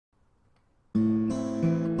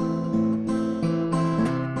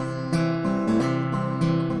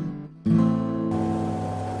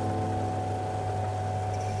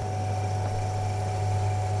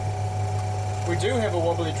do have a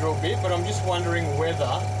wobbly drill bit, but I'm just wondering whether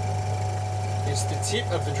it's the tip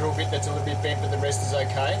of the drill bit that's a little bit bent, but the rest is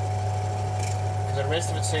okay. Because the rest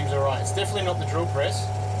of it seems alright. It's definitely not the drill press.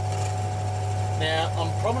 Now, I'm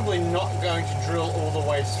probably not going to drill all the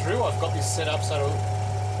way through. I've got this set up so it'll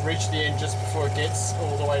reach the end just before it gets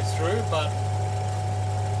all the way through, but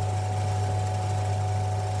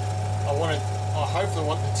I hopefully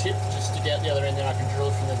want the tip to stick out the other end, then I can drill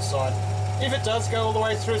it from the other side. If it does go all the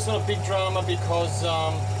way through, it's not a big drama because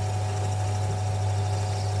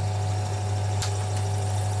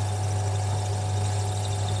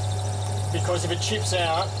if it chips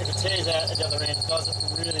out, if it tears out at the other end, it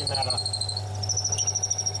doesn't really matter.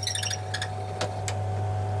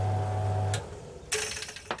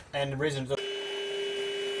 And the reason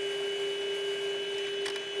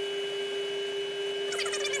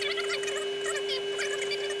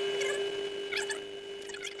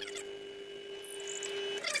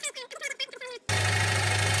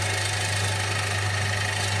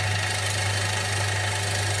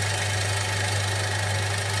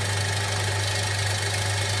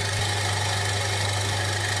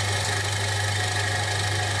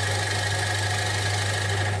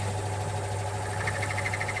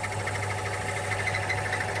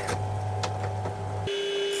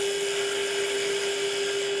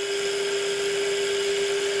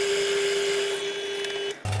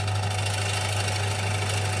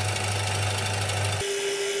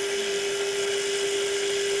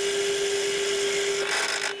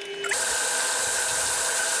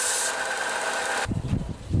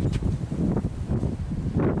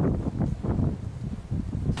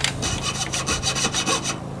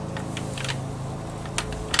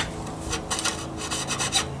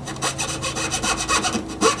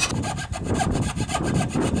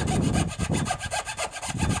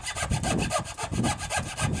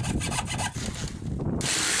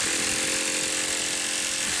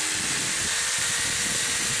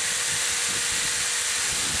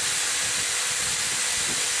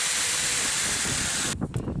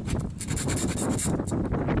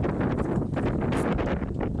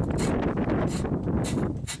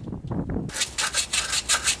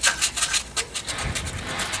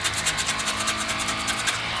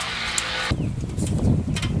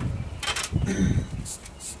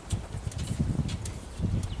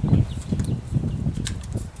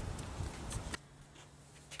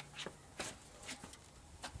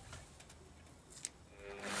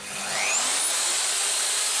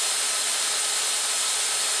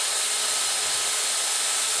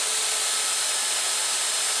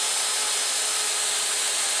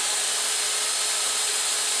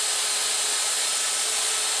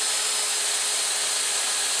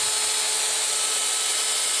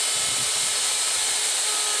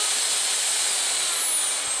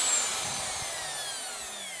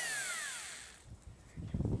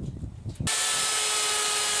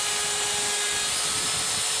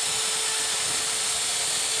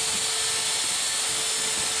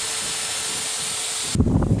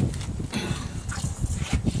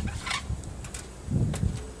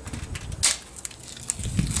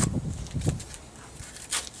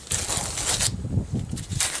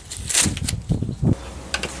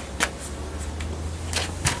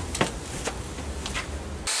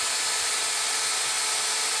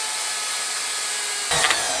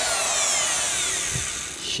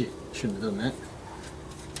shouldn't have done that.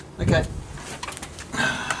 Okay.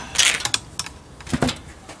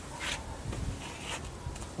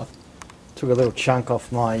 I took a little chunk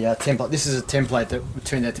off my template. This is a template that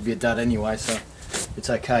turned out to be a dud anyway, so it's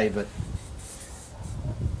okay, but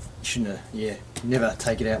you shouldn't have, yeah, never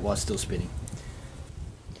take it out while it's still spinning.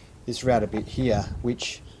 This router bit here,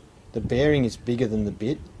 which the bearing is bigger than the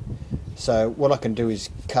bit, so what I can do is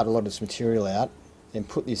cut a lot of this material out and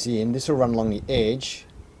put this in. This will run along the edge,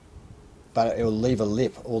 but it will leave a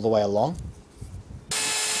lip all the way along.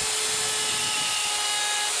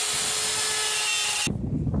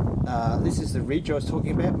 This is the ridge I was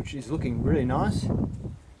talking about, which is looking really nice.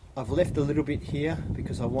 I've left a little bit here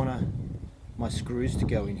because I want my screws to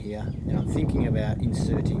go in here, and I'm thinking about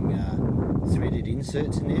inserting threaded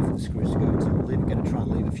inserts in there for the screws to go in, so I'm going to try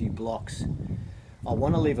and leave a few blocks. I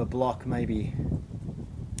want to leave a block maybe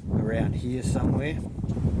around here somewhere.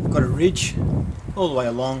 I've got a ridge all the way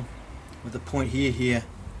along with a point here, here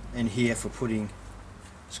and here for putting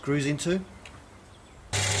screws into.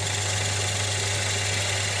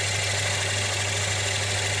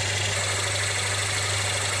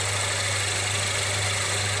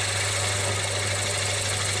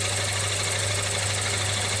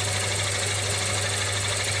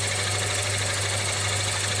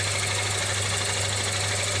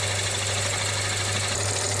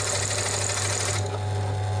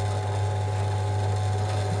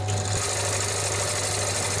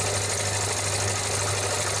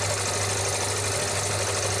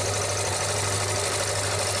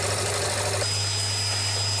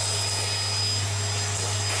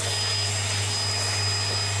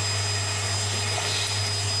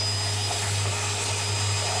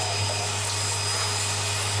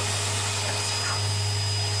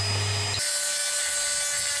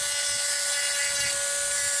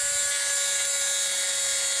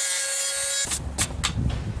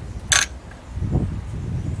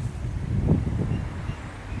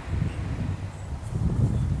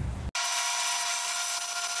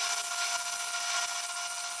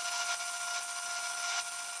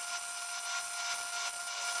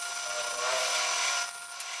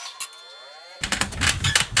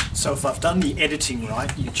 So if I've done the editing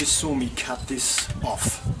right, you just saw me cut this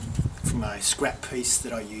off from a scrap piece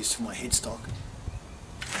that I used for my headstock.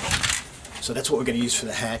 So that's what we're going to use for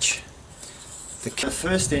the hatch. The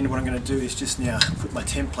first end, what I'm going to do is just now put my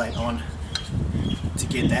template on to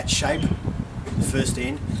get that shape, the first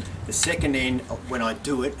end. The second end, when I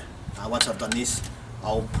do it, once I've done this,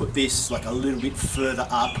 I'll put this like a little bit further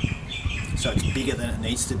up so it's bigger than it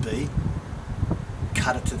needs to be,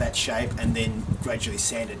 cut it to that shape, and then gradually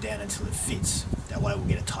sand it down until it fits. That way we'll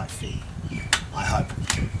get a tight fit, I hope.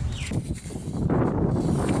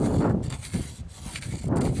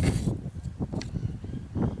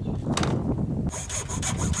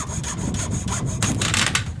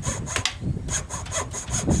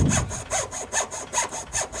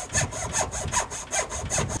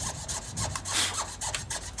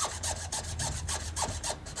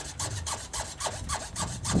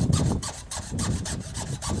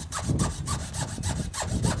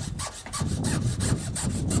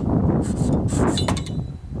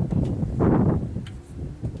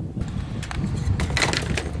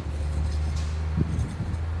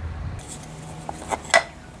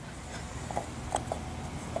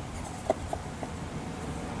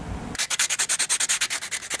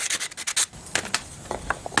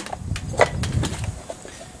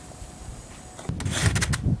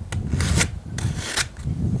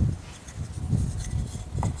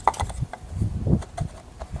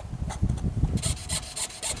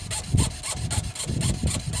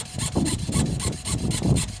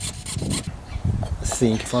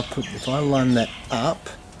 Think if I line that up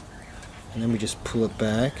and then we just pull it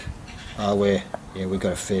back, we've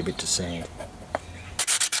got a fair bit to sand.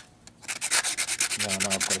 No, I've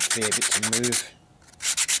got a fair bit to move.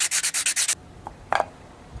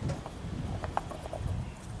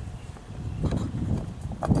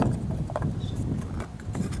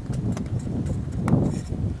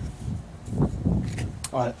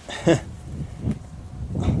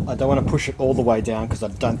 I don't want to push it all the way down because I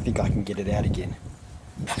don't think I can get it out again.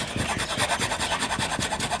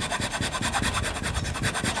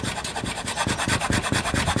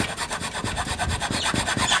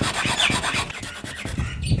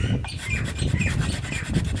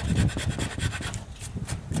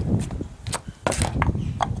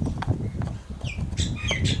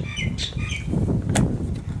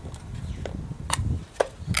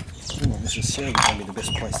 Not necessarily going to be the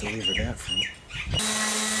best place to leave it out from.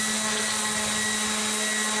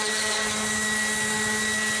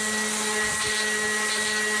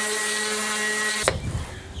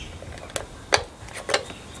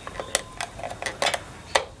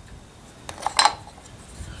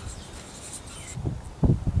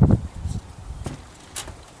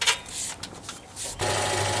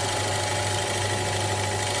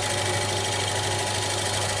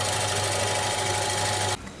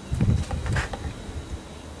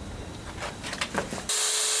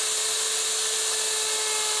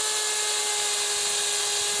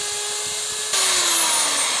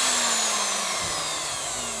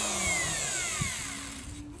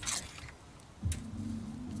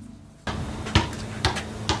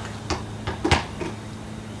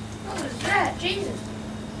 Jesus.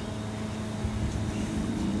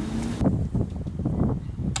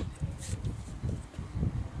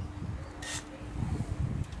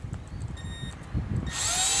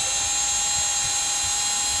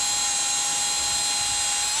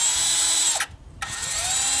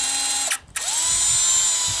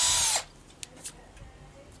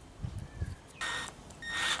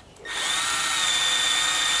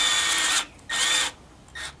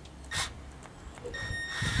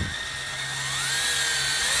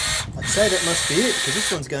 I'd say that must be it, because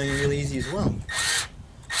this one's going really easy as well.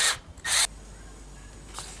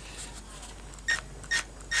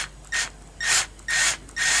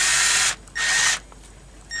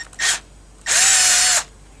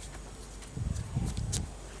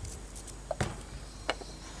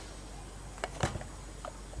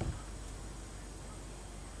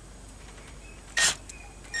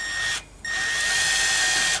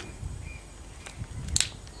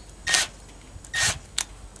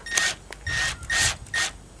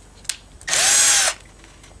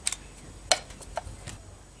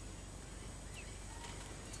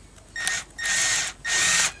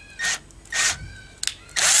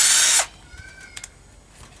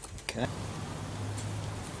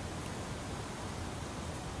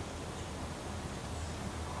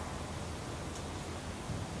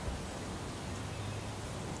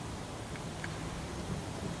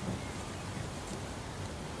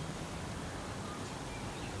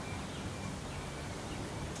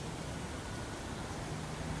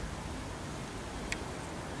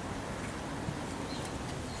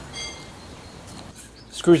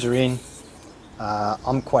 screws are in.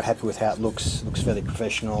 I'm quite happy with how it looks. It looks fairly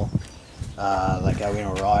professional. They go in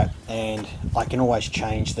alright, and I can always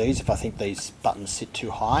change these if I think these buttons sit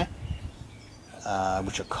too high,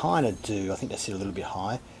 which I kind of do. I think they sit a little bit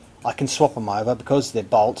high. I can swap them over because they're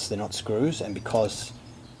bolts, they're not screws, and because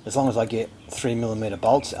as long as I get 3mm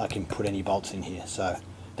bolts, I can put any bolts in here. So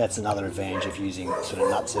that's another advantage of using sort of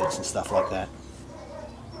nutserts and stuff like that.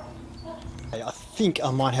 I think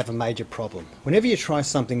I might have a major problem. Whenever you try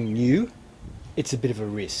something new, it's a bit of a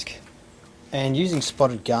risk, and using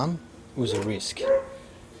spotted gum was a risk.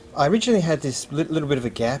 I originally had this little bit of a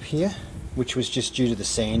gap here, which was just due to the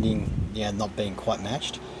sanding, not being quite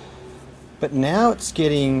matched. But now it's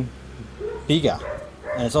getting bigger,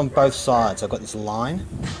 and it's on both sides. I've got this line.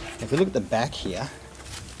 If you look at the back here,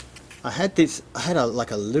 I had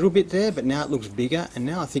like a little bit there, but now it looks bigger, and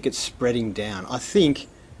now I think it's spreading down. I think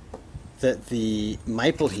that the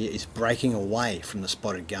maple here is breaking away from the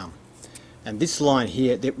spotted gum. And this line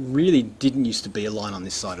here, there really didn't used to be a line on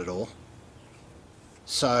this side at all.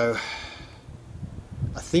 So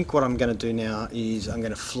I think what I'm going to do now is I'm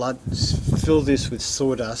going to fill this with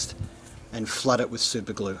sawdust and flood it with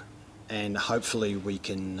super glue, and hopefully we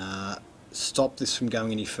can stop this from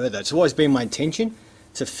going any further. It's always been my intention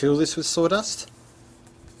to fill this with sawdust,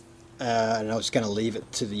 and I was going to leave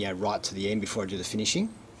it to the right to the end before I do the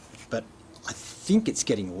finishing, but I think it's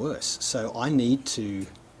getting worse. So I need to,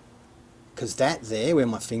 because that there where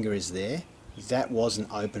my finger is there, that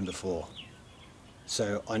wasn't open before.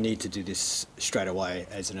 So I need to do this straight away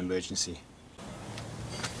as an emergency.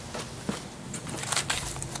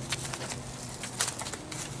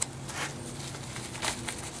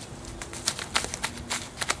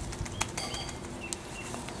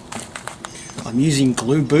 I'm using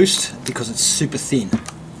Glue Boost because it's super thin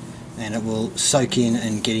and it will soak in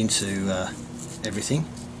and get into everything.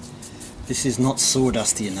 This is not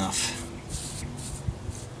sawdusty enough,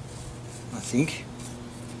 I think.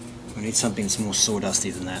 We need something that's more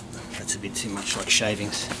sawdusty than that. That's a bit too much like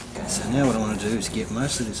shavings. Okay, so now what I want to do is get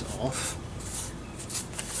most of this off.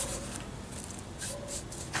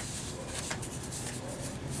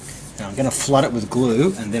 Now I'm going to flood it with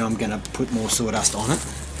glue, and then I'm going to put more sawdust on it.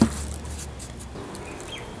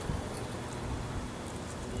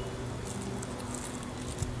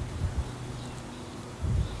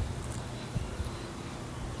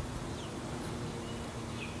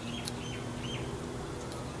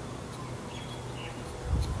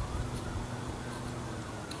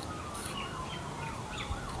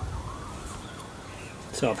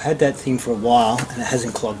 So I've had that thing for a while and it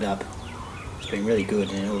hasn't clogged up. It's been really good,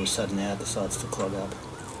 and then all of a sudden now it decides to clog up.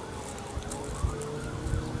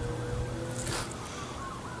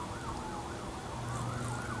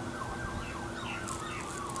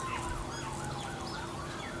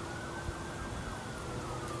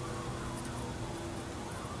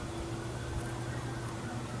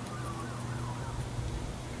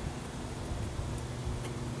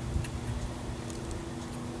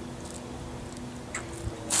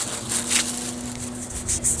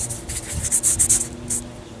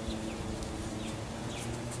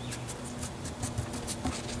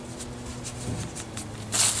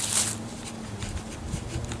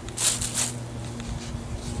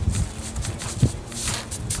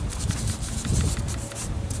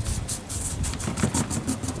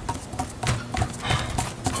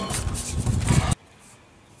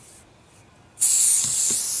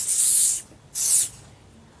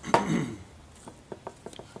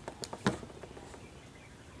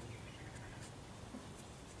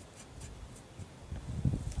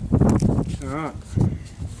 Alright.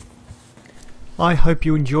 I hope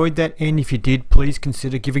you enjoyed that, and if you did, please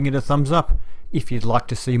consider giving it a thumbs up. If you'd like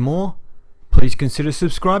to see more, please consider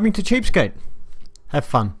subscribing to Cheapskate. Have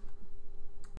fun.